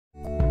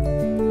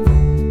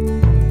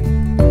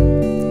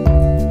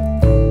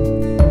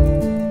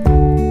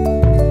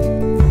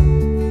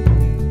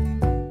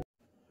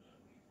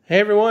Hey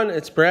everyone,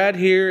 it's Brad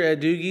here at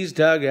Doogie's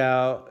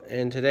Dugout,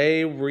 and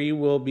today we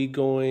will be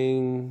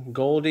going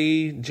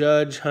Goldie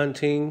Judge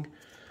hunting.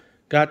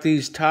 Got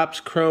these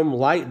Topps Chrome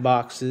Lite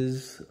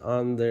boxes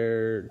on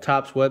their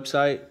Topps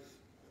website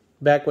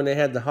back when they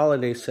had the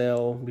holiday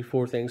sale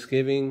before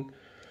Thanksgiving.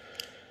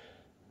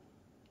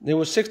 It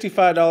was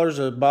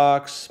 $65 a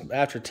box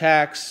after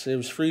tax. It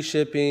was free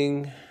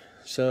shipping,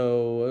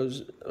 so it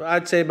was,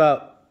 I'd say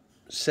about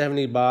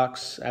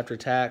 $70 after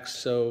tax,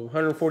 so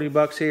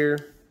 $140 here.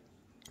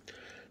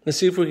 Let's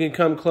see if we can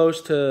come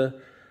close to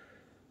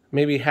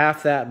maybe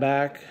half that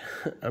back.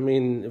 I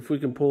mean, if we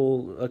can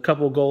pull a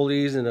couple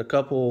Goldies and a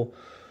couple,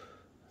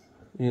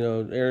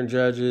 Aaron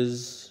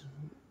Judges,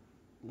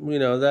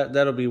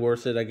 that'll be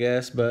worth it, I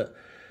guess. But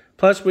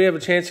plus, we have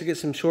a chance to get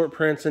some short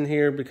prints in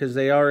here because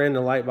they are in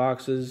the light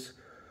boxes.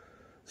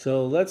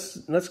 So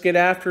let's get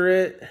after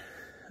it.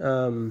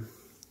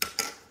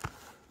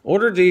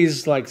 Ordered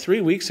these like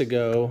 3 weeks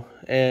ago,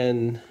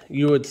 and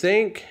you would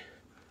think,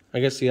 I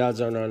guess the odds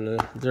aren't on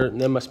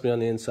they must be on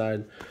the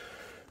inside.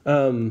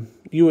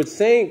 You would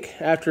think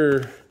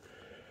after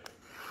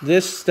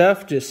this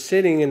stuff just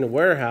sitting in the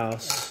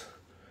warehouse,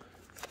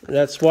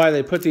 that's why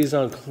they put these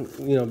on,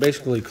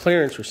 basically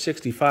clearance for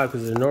 $65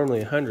 because they're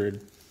normally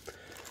 $100.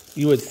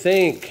 You would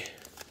think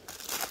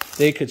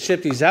they could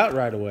ship these out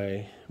right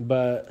away,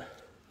 but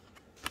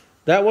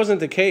that wasn't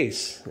the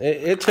case.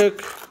 It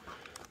took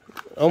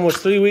almost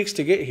 3 weeks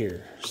to get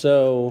here.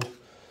 So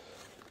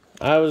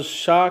I was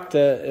shocked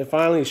that it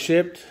finally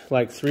shipped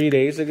like 4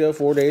 days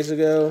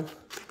ago.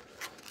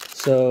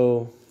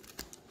 So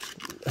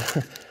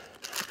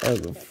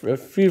a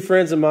few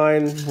friends of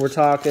mine were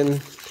talking,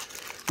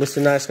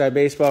 Mr. Nice Guy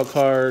Baseball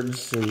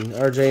Cards and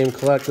RJM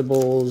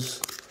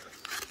Collectibles,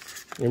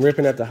 and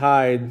Ripping at the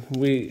Hide.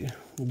 We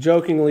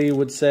jokingly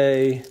would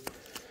say,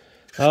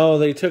 oh,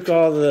 they took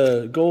all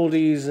the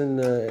Goldies and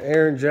the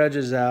Aaron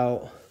Judges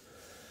out.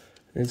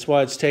 That's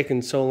why it's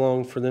taken so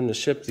long for them to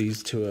ship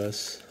these to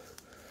us.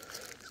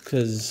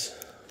 Because,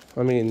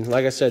 I mean,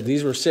 like I said,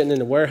 these were sitting in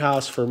the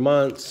warehouse for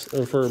months,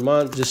 or for a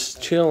month,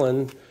 just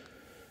chilling.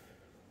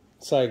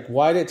 It's like,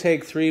 why did it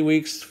take 3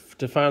 weeks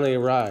to finally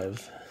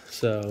arrive?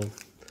 So,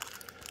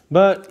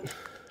 but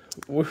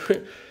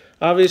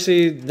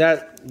obviously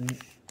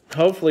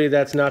hopefully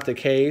that's not the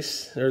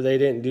case, or they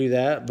didn't do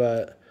that,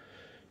 but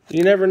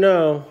you never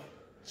know.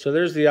 So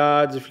there's the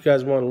odds if you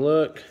guys want to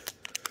look.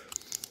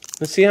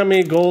 Let's see how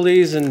many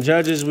Goldies and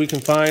Judges we can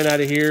find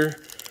out of here.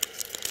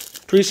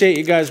 Appreciate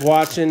you guys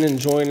watching and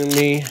joining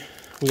me.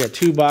 We got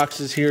 2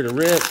 boxes here to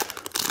rip.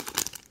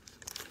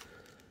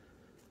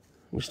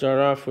 We start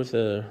off with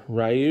a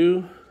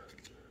Ryu.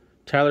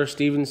 Tyler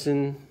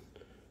Stevenson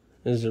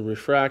is a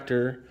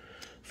refractor.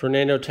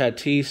 Fernando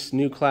Tatis,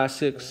 New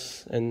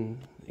Classics, and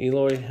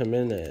Eloy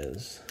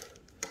Jimenez.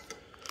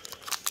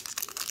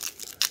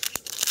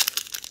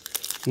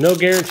 No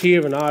guarantee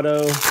of an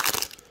auto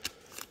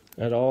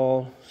at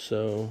all,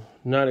 so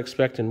not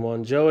expecting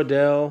one. Joe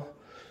Adell,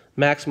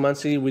 Max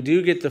Muncy. We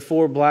do get the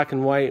 4 black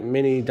and white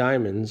mini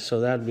diamonds, so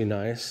that'd be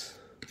nice.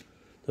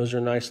 Those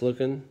are nice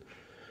looking.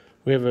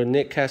 We have a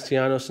Nick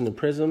Castellanos in the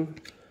Prism.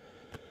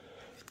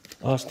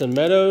 Austin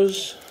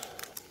Meadows.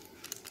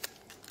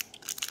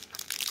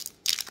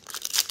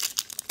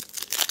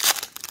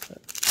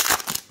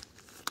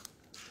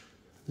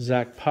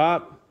 Zach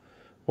Pop.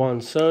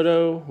 Juan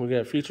Soto. We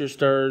got Future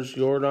Stars,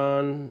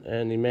 Jordan,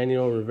 and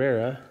Emmanuel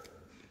Rivera.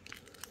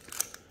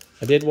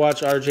 I did watch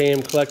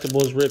RJM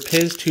Collectibles rip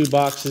his 2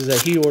 boxes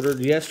that he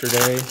ordered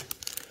yesterday,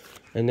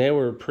 and they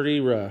were pretty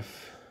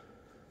rough.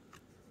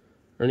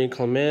 Ernie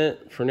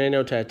Clement,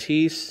 Fernando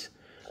Tatis,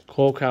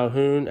 Cole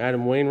Calhoun,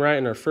 Adam Wainwright,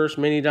 and our first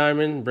mini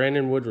diamond,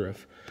 Brandon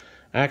Woodruff.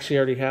 I actually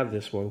already have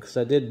this one because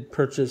I did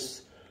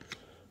purchase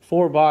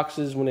 4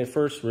 boxes when they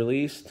first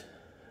released,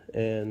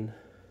 and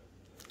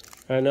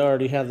I know I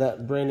already have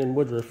that Brandon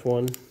Woodruff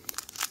one.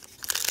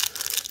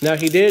 Now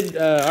he did,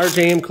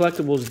 RJM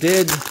Collectibles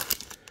did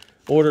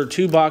order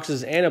 2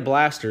 boxes and a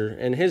blaster,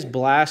 and his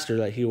blaster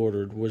that he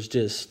ordered was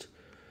just,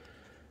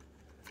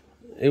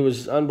 it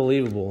was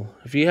unbelievable.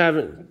 If you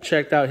haven't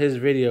checked out his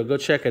video, go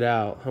check it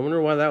out. I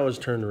wonder why that was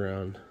turned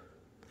around.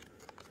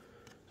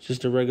 It's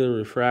just a regular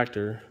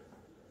refractor,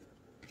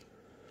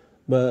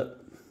 or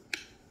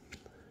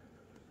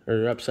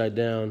upside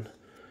down.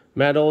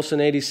 Matt Olson,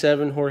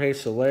 87, Jorge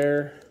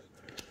Soler.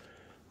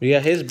 But yeah,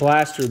 his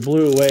blaster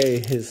blew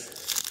away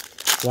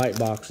his light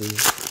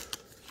boxes.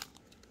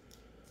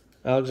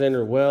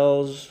 Alexander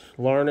Wells,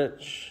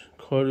 Larnach,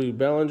 Cody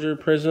Bellinger,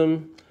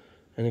 Prism,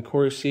 and a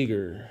Corey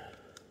Seager.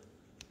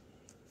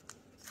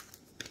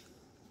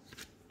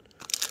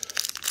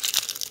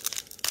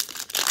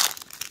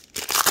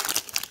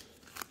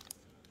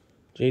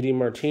 JD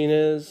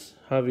Martinez,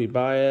 Javi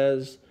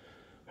Baez,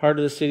 Heart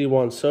of the City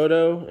Juan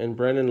Soto, and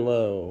Brandon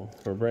Lau.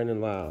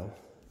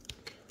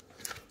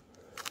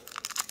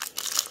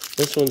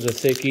 This one's a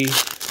thickie.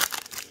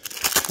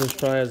 This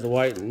probably has the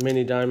white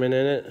mini diamond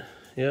in it.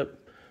 Yep.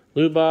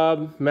 Lou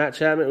Bob, Matt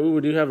Chapman. Ooh,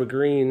 we do have a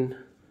green.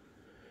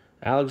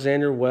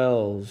 Alexander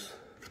Wells.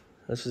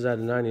 This is out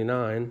of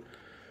 99.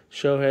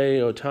 Shohei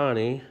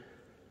Ohtani.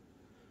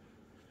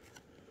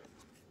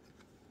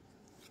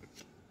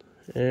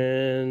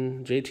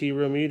 And JT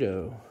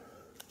Romuto.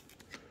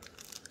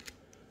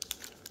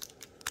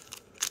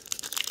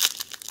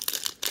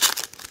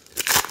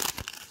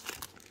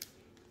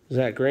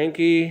 Zach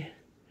Greinke,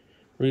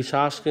 Rhys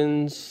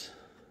Hoskins,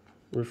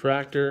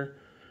 refractor.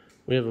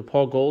 We have a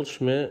Paul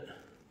Goldschmidt,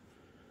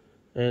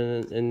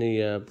 and in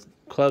the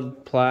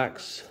club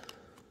plaques,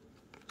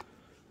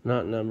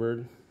 not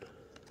numbered,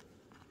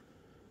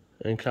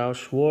 and Kyle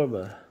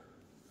Schwarber.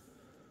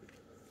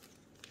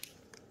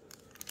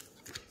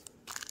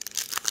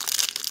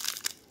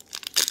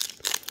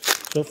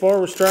 So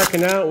far, we're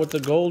striking out with the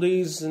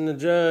Goldies and the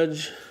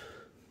Judge.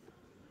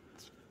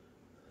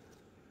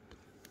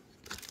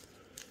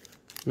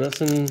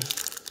 Nothing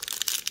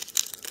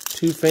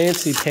too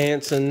fancy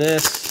pants in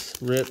this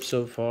rip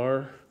so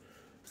far.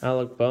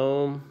 Alec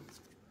Boehm,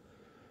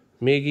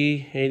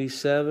 Miggy,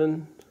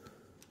 87.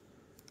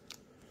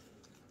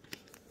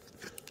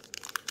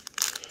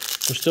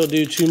 We'll still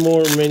do 2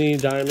 more mini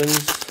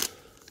diamonds.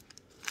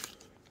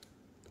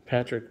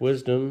 Patrick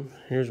Wisdom,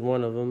 here's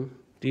one of them.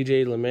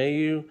 DJ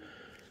LeMahieu,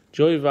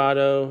 Joey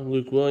Votto,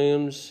 Luke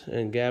Williams,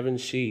 and Gavin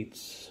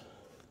Sheets.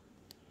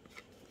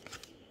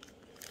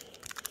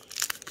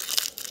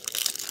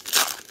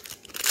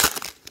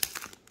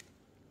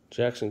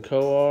 Jackson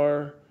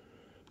Coar,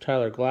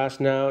 Tyler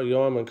Glasnow,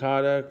 Yohan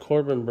Moncada,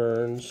 Corbin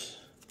Burns.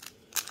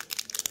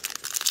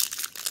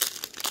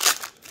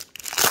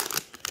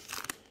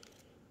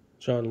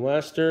 John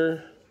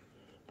Lester,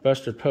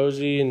 Buster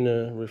Posey in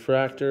the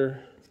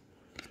refractor.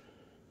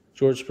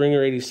 George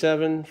Springer,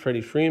 87,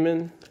 Freddie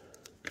Freeman.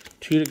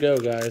 2 to go,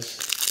 guys.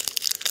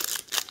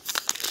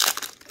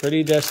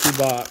 Pretty dusty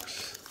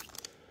box.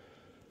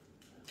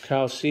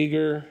 Kyle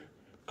Seager,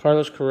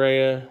 Carlos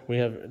Correa. We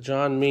have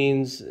John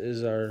Means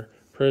is our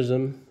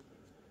prism.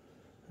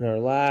 And our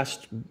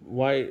last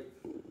white,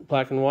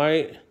 black and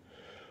white,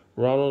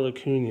 Ronald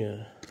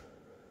Acuna.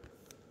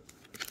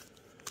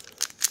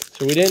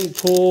 So we didn't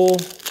pull,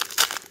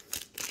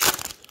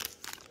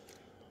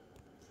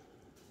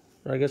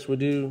 I guess we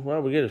do,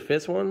 well, we get a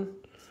 5th one.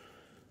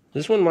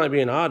 This one might be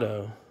an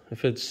auto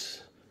if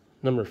it's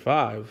number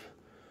 5.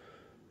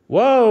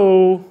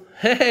 Whoa,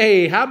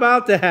 hey, how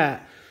about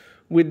that?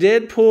 We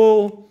did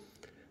pull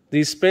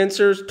the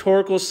Spencer's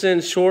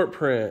Torkelson short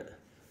print.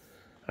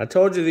 I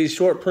told you these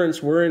short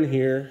prints were in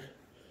here.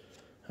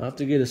 I'll have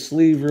to get a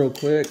sleeve real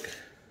quick.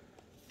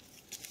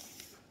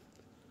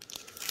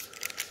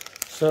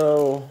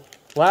 So,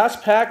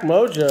 last pack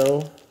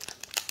mojo.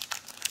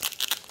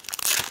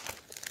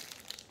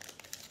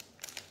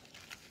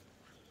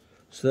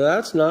 So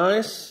that's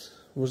nice.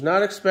 Was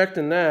not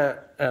expecting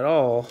that at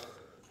all.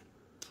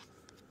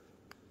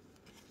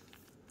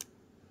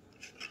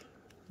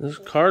 This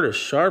card is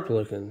sharp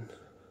looking.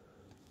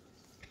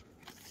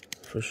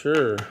 For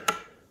sure.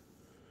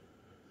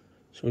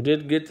 So we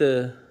did get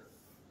the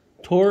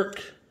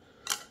Torque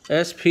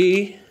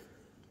SP.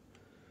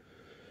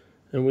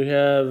 And we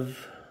have,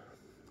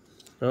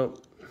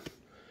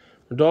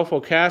 Rodolfo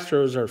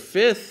Castro is our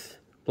 5th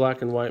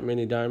black and white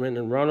mini diamond,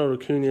 and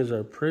Ronald Acuna is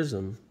our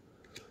prism.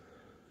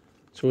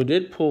 So we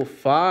did pull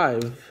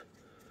 5.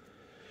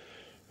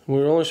 We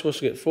were only supposed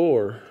to get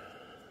 4,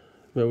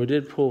 but we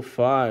did pull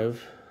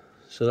 5,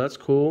 so that's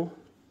cool.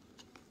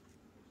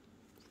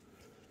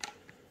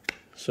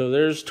 So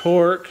there's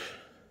Torque,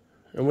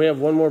 and we have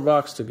 1 more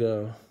box to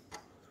go.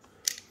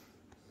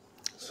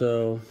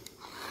 So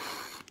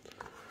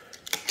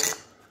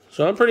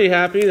I'm pretty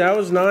happy. That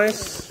was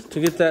nice to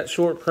get that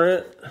short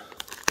print.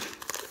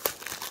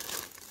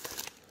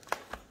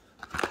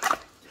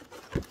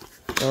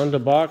 On to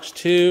box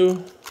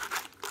 2.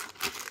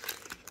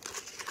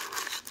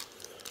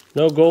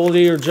 No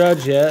Goldie or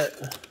Judge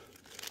yet.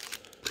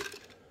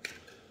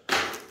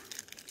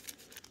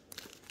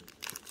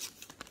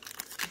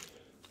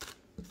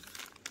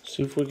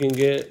 See if we can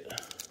get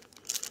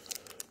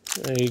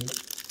a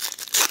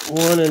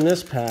one in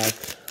this pack.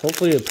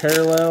 Hopefully a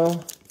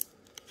parallel.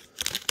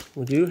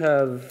 We do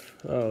have,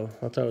 oh,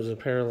 I thought it was a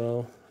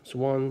parallel. It's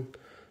one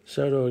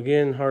Soto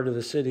again, Heart of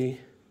the City.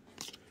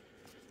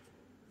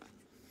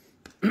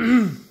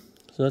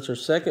 So that's our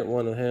 2nd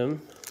one of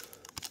him.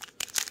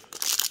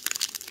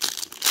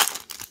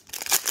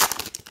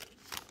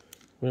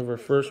 We have our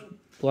first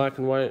black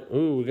and white.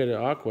 Ooh, we got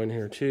an aqua in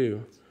here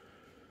too.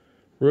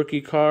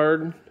 Rookie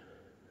card,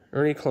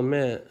 Ernie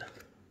Clement.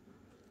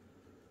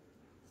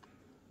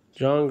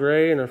 John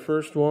Gray, and our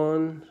first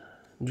one,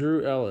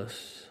 Drew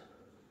Ellis.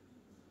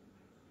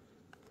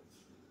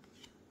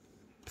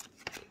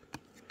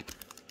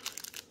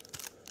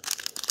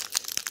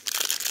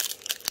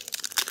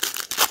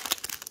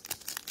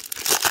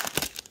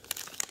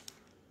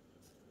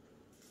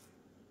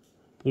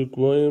 Luke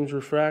Williams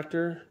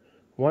refractor,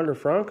 Wander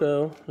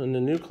Franco in the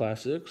new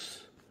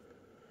classics,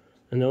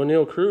 and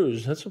O'Neal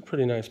Cruz. That's a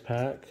pretty nice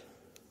pack.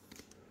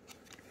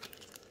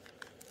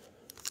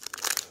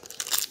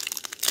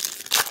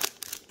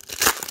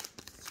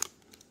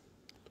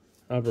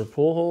 Albert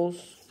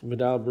Pujols,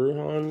 Vidal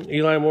Brujan,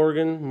 Eli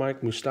Morgan,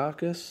 Mike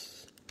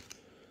Moustakas.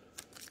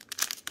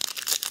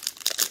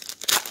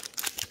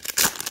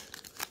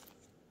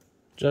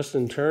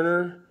 Justin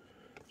Turner,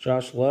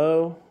 Josh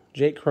Lowe,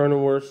 Jake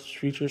Cronenworth's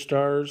Future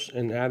Stars,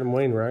 and Adam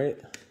Wainwright.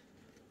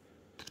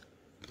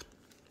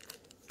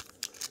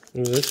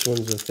 Ooh, this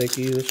one's a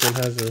thickie. This one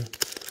has a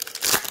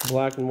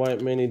black and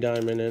white mini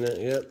diamond in it.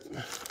 Yep.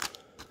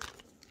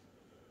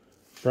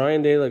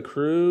 Brian De La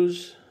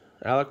Cruz,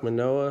 Alek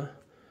Manoah,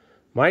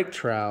 Mike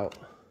Trout.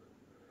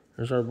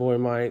 There's our boy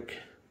Mike.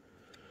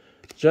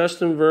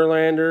 Justin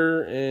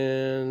Verlander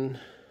and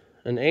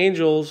an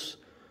Angels.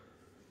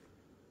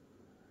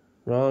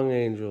 Wrong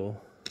Angel.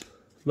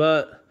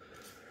 But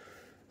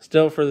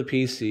still for the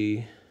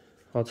PC.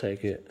 I'll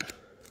take it.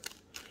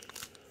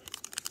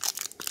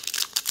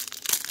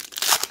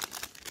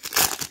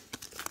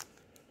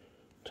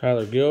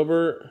 Tyler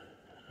Gilbert,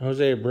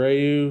 Jose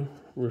Abreu,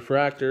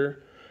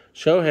 Refractor,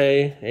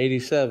 Shohei,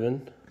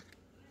 87,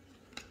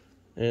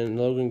 and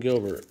Logan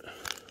Gilbert.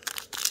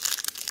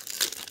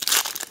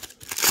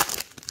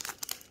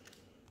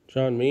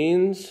 John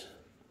Means,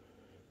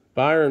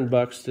 Byron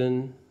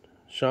Buxton,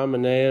 Sean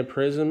Manaea,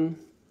 Prism.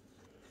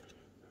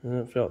 And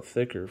it felt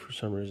thicker for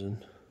some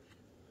reason.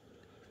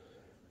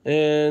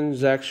 And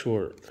Zach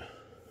Short.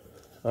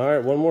 All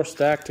right, one more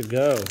stack to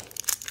go.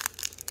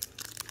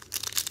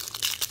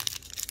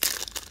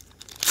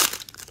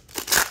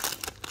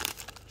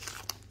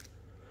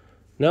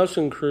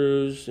 Nelson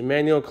Cruz,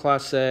 Emmanuel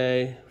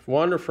Clase,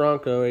 Wander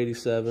Franco,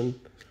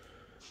 87,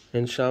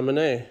 and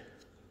Chamonix.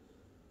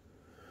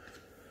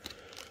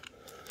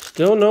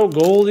 Still no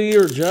Goldie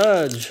or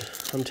Judge.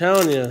 I'm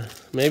telling you,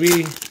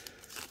 maybe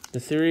the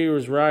theory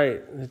was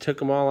right. They took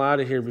them all out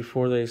of here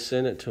before they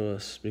sent it to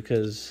us,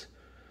 because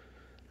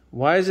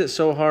why is it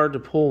so hard to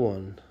pull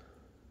one?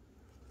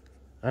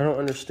 I don't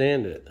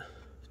understand it.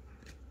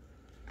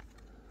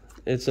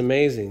 It's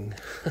amazing.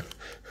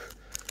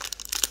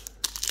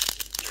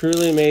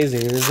 Truly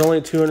amazing. And there's only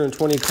a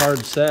 220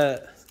 card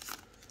set.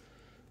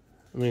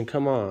 I mean,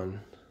 come on.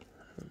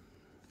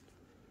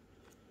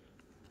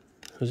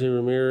 Jose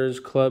Ramirez,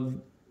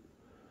 Club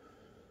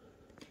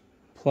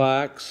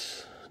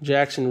Plaques,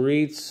 Jackson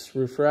Reitz,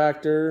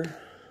 Refractor.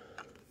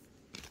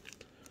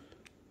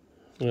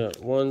 We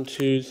got 1,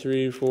 2,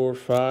 3, 4,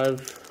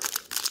 5.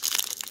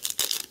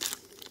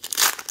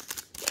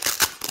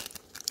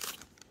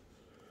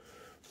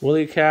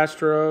 Willie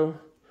Castro.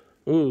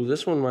 Ooh,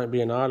 this one might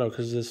be an auto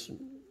because this.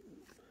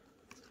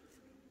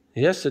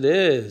 Yes, it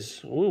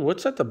is. Ooh,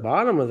 what's at the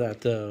bottom of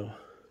that, though?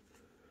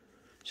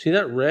 See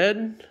that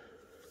red?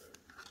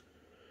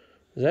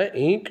 Is that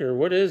ink or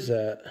what is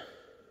that?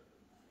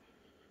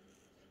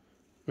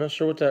 Not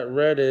sure what that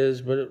red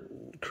is,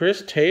 but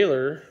Chris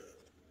Taylor.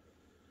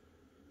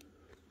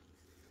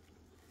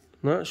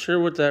 Not sure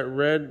what that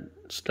red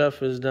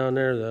stuff is down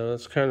there, though.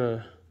 That's kind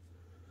of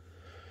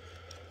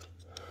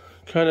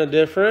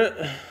different.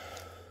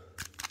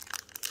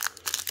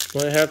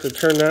 Might have to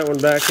turn that one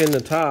back into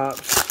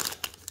tops.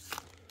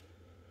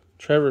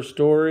 Trevor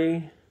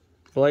Story,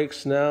 Blake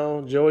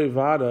Snell, Joey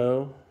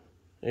Votto,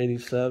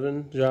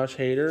 87, Josh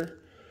Hader.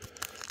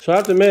 So I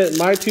have to admit,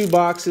 my two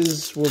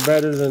boxes were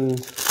better than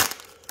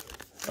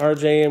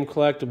RJM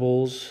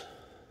Collectibles.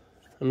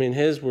 I mean,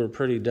 his were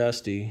pretty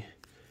dusty.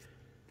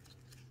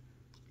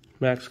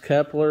 Max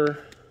Kepler.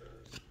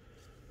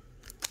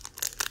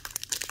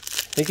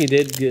 I think he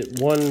did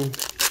get one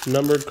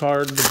numbered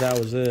card, but that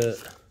was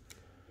it.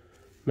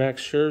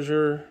 Max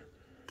Scherzer,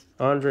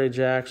 Andre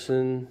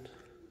Jackson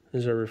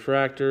is a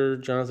Refractor,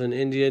 Jonathan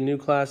India, New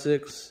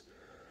Classics.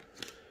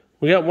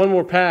 We got one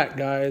more pack,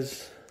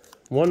 guys.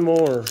 One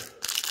more.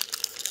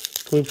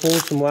 Can we pull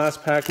some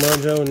last pack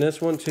mojo in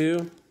this one,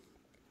 too?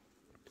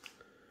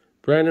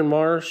 Brandon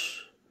Marsh.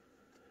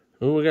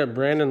 Ooh, we got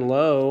Brandon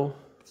Lowe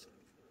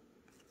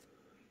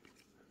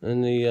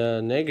in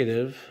the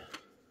negative.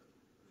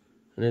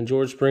 And then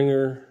George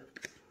Springer,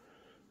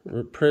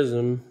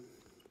 Prism.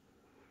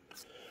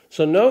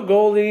 So no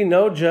Goldie,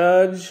 no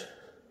Judge.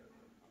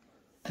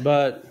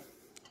 But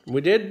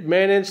we did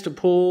manage to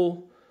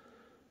pull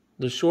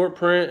the short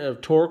print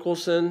of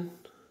Torkelson.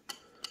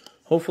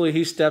 Hopefully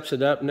he steps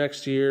it up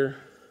next year.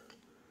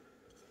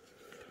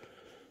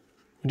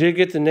 We did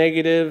get the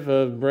negative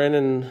of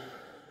Brennan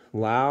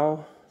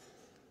Lau.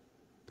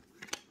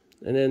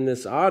 And then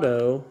this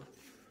auto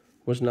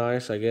was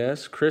nice, I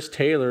guess. Chris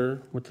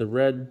Taylor with the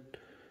red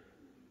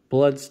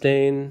blood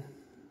stain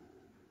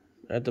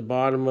at the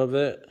bottom of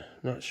it.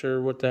 Not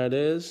sure what that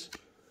is.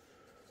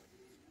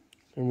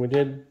 And we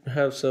did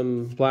have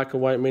some black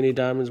and white mini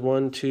diamonds.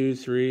 1, 2,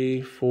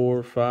 3,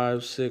 4,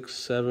 5, 6,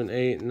 7,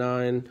 8,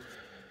 9,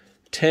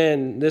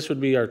 10. This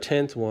would be our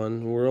 10th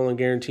one. We're only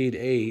guaranteed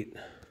 8.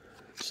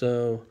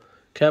 So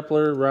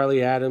Kepler,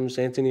 Riley Adams,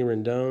 Anthony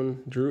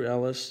Rendon, Drew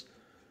Ellis,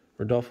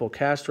 Rodolfo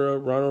Castro,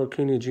 Ronald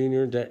Acuna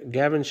Jr.,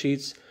 Gavin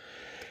Sheets,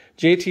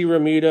 JT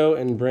Realmuto,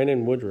 and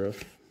Brandon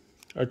Woodruff.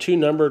 Our 2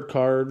 numbered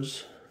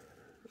cards,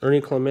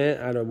 Ernie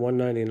Clement out of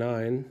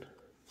 199.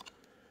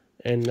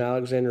 And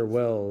Alexander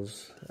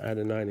Wells out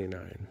of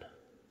 99.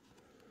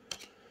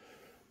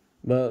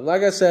 But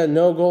like I said,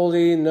 no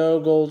Goldie, no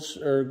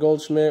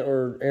Goldschmidt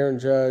or Aaron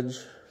Judge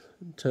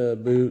to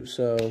boot.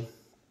 So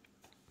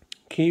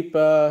keep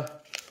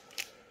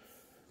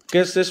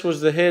guess this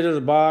was the hit of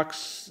the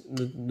box,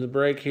 the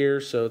break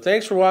here. So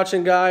thanks for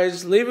watching,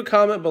 guys. Leave a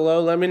comment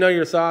below. Let me know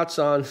your thoughts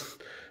on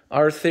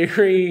our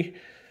theory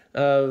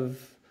of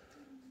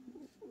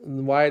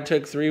why it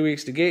took 3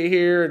 weeks to get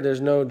here.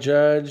 There's no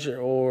Judge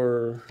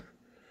or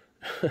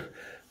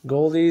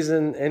Goldies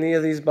in any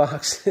of these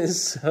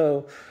boxes.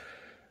 So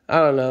I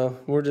don't know.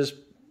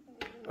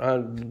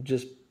 I'm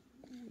just,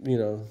 you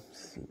know,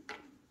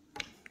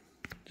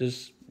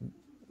 just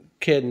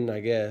kidding, I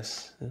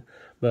guess.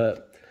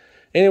 But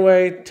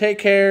anyway, take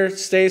care,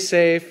 stay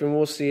safe, and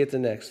we'll see you at the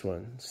next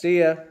one. See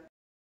ya.